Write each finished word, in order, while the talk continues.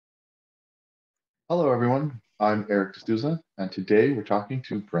Hello, everyone. I'm Eric D'Souza, and today we're talking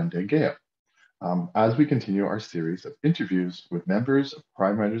to Brenda Gayle as we continue our series of interviews with members of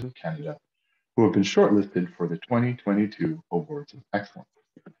Crime Writers of Canada who have been shortlisted for the 2022 Awards of Excellence.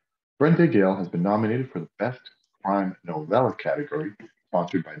 Brenda Gayle has been nominated for the Best Crime Novella category,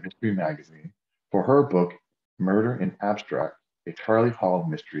 sponsored by Mystery Magazine, for her book Murder in Abstract, a Charley Hall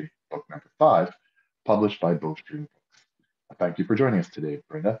Mystery, book number 5, published by Bowstring. Thank you for joining us today,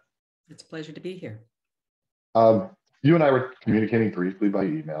 Brenda. It's a pleasure to be here. You and I were communicating briefly by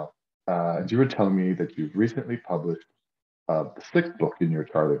email, and you were telling me that you've recently published the sixth book in your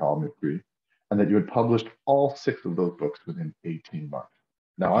Charley Hall mystery, and that you had published all six of those books within 18 months.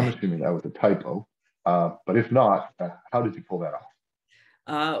 Now, I'm assuming that was a typo, but if not, how did you pull that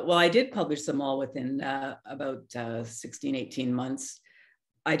off? Well, I did publish them all within about 16, 18 months.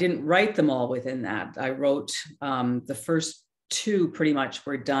 I didn't write them all within that. I wrote the first two pretty much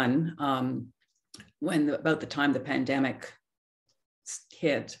were done about the time the pandemic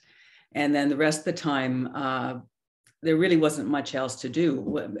hit. And then the rest of the time, there really wasn't much else to do.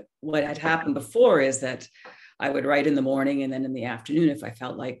 What had happened before is that I would write in the morning, and then in the afternoon, if I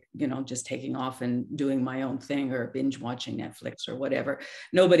felt like, just taking off and doing my own thing or binge watching Netflix or whatever,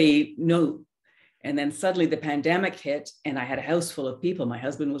 nobody knew. And then suddenly the pandemic hit, and I had a house full of people. My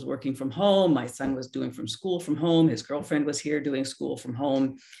husband was working from home. My son was doing from school from home. His girlfriend was here doing school from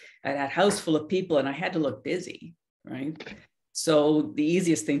home. I had a house full of people, and I had to look busy, right? So the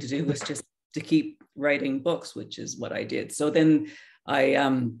easiest thing to do was just to keep writing books, which is what I did. So then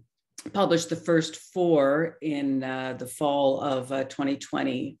I published the first four in the fall of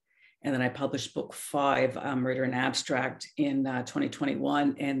 2020. And then I published book 5, Murder in Abstract, in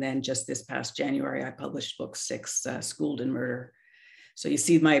 2021. And then just this past January, I published book 6, Schooled in Murder. So you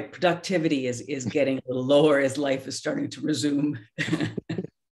see my productivity is getting a little lower as life is starting to resume.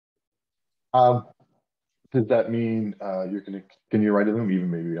 Does that mean you're going to continue writing them even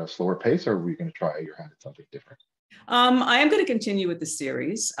maybe at a slower pace, or are we going to try your hand at something different? I am going to continue with the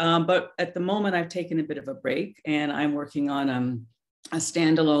series, but at the moment I've taken a bit of a break, and I'm working on a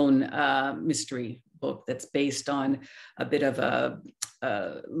standalone mystery book that's based on a bit of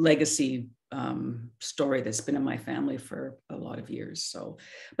a legacy story that's been in my family for a lot of years. So,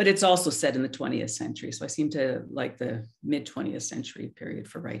 but it's also set in the 20th century. So I seem to like the mid 20th century period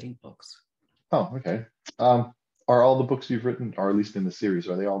for writing books. Oh, okay. Are all the books you've written, or at least in the series,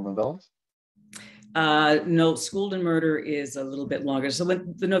 are they all novellas? No, Schooled in Murder is a little bit longer. So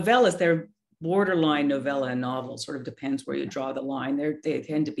when the novellas, they're borderline novella and novel, sort of depends where you draw the line. They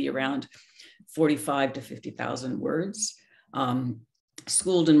tend to be around 45 to 50,000 words.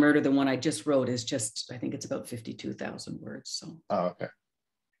 Schooled in Murder, the one I just wrote, is just, I think it's about 52,000 words. So. Oh, okay.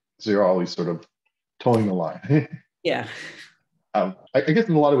 So you're always sort of towing the line. Yeah. I guess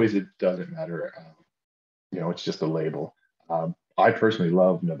in a lot of ways it doesn't matter. It's just a label. I personally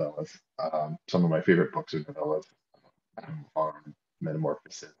love novellas. Some of my favorite books are novellas. On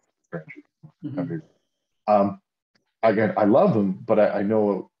Metamorphosis. Mm-hmm. Again, I love them, but I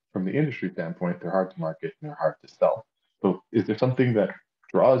know from the industry standpoint, they're hard to market and they're hard to sell. So is there something that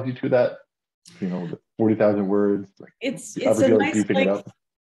draws you to that, the 40,000 words? Like, it's a nice beefing it up?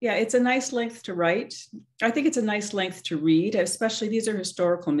 Yeah, it's a nice length to write. I think it's a nice length to read, especially these are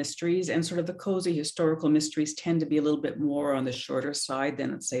historical mysteries, and sort of the cozy historical mysteries tend to be a little bit more on the shorter side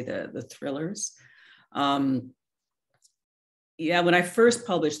than, let's say, the thrillers. Yeah, when I first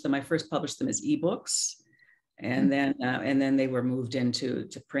published them as ebooks, and then they were moved into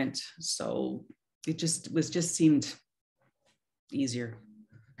print. So it just seemed easier.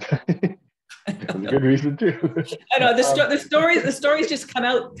 That's a good reason too. I know the stories just come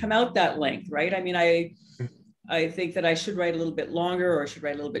out that length, right? I mean, I think that I should write a little bit longer or I should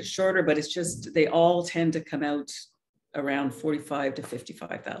write a little bit shorter, but it's just they all tend to come out around 45 to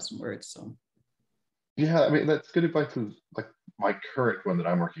 55,000 words. So. Yeah, I mean that's good advice. Like my current one that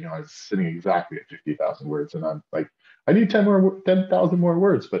I'm working on is sitting exactly at 50,000 words, and I'm like, I need 10,000 more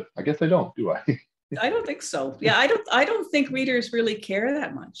words, but I guess I don't, do I? I don't think so. Yeah, I don't think readers really care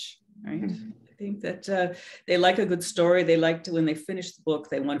that much, right? Mm-hmm. I think that they like a good story. They like to, when they finish the book,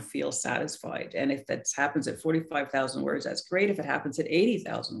 they want to feel satisfied. And if that happens at 45,000 words, that's great. If it happens at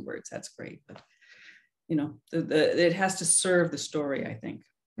 80,000 words, that's great. But it has to serve the story, I think.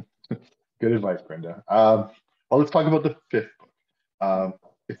 Good advice, Brenda. Well, let's talk about the fifth book.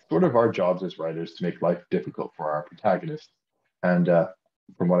 It's sort of our jobs as writers to make life difficult for our protagonists. And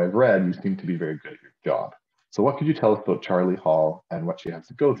from what I've read, you seem to be very good at your job. So what could you tell us about Charley Hall and what she has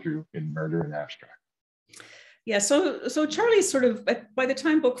to go through in Murder in Abstract? Yeah, so Charley's sort of, by the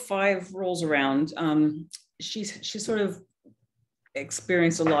time book 5 rolls around, she's sort of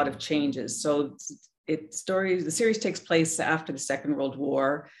experienced a lot of changes. So the series takes place after the Second World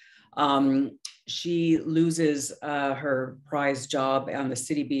War. She loses her prized job on the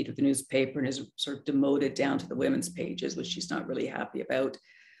city beat of the newspaper and is sort of demoted down to the women's pages, which she's not really happy about.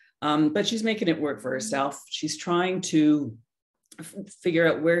 But she's making it work for herself. She's trying to figure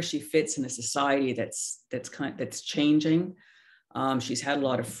out where she fits in a society that's changing. She's had a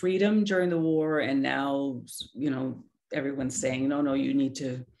lot of freedom during the war, and now, everyone's saying, no, you need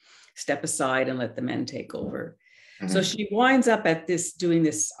to step aside and let the men take over. Mm-hmm. So she winds up at doing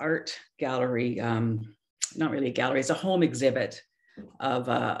this art gallery, not really a gallery, it's a home exhibit of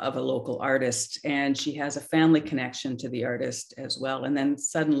a local artist. And she has a family connection to the artist as well. And then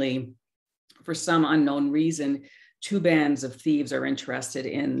suddenly, for some unknown reason, two bands of thieves are interested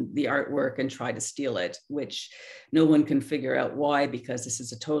in the artwork and try to steal it, which no one can figure out why, because this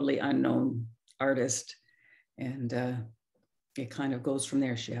is a totally unknown artist. And it kind of goes from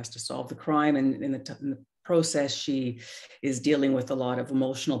there. She has to solve the crime. And in the process, she is dealing with a lot of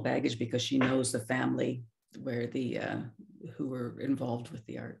emotional baggage because she knows the family who were involved with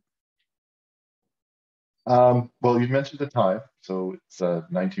the art. Well, you mentioned the time. So it's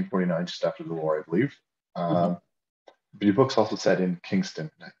 1949, just after the war, I believe. Mm-hmm. But your book's also set in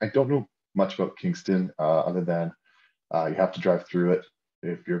Kingston. I don't know much about Kingston other than you have to drive through it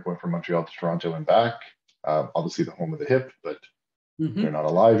if you're going from Montreal to Toronto and back. Obviously the home of the hip, but mm-hmm. they're not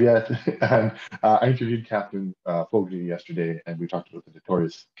alive yet. And I interviewed Captain Fogarty yesterday, and we talked about the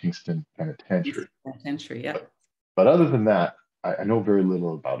notorious Kingston Penitentiary. Penitentiary, yeah. But other than that, I know very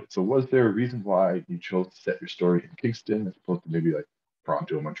little about it. So was there a reason why you chose to set your story in Kingston as opposed to maybe like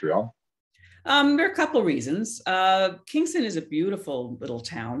Toronto or Montreal? There are a couple of reasons. Kingston is a beautiful little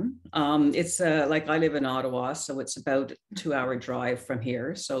town. It's like I live in Ottawa, so it's about a 2-hour drive from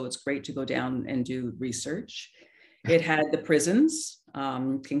here. So it's great to go down and do research. It had the prisons,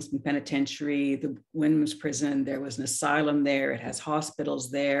 Kingston Penitentiary, the women's prison. There was an asylum there. It has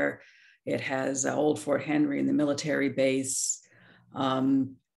hospitals there. It has Old Fort Henry and the military base.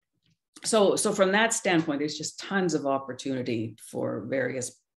 So from that standpoint, there's just tons of opportunity for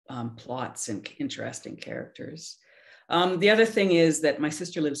various plots and interesting characters. The other thing is that my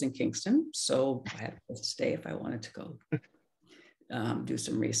sister lives in Kingston, so I had to stay if I wanted to go do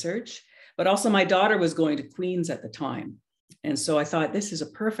some research. But also my daughter was going to Queens at the time. And so I thought this is a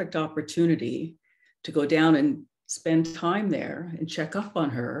perfect opportunity to go down and spend time there and check up on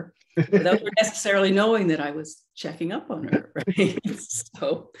her without her necessarily knowing that I was checking up on her, right?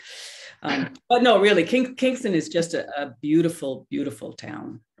 So, but no, really, Kingston is just a beautiful, beautiful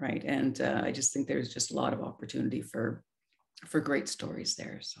town, right? And I just think there's just a lot of opportunity for great stories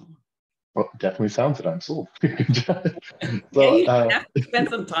there. So, well, definitely sounds it. I'm sold. So, you have to spend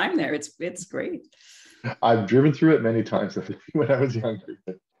some time there. It's great. I've driven through it many times when I was younger,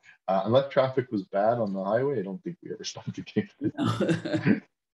 but unless traffic was bad on the highway, I don't think we ever stopped at Kingston.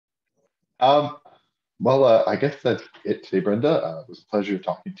 No. Well, I guess that's it today, Brenda. It was a pleasure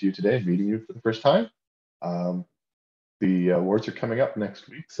talking to you today and meeting you for the first time. The awards are coming up next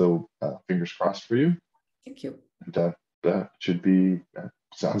week, so fingers crossed for you. Thank you. And that should be,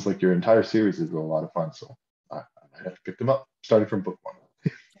 sounds like your entire series is a lot of fun, so I might have to pick them up, starting from book 1.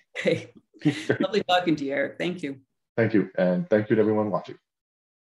 Okay. Lovely talking to you, Eric. Thank you. Thank you, and thank you to everyone watching.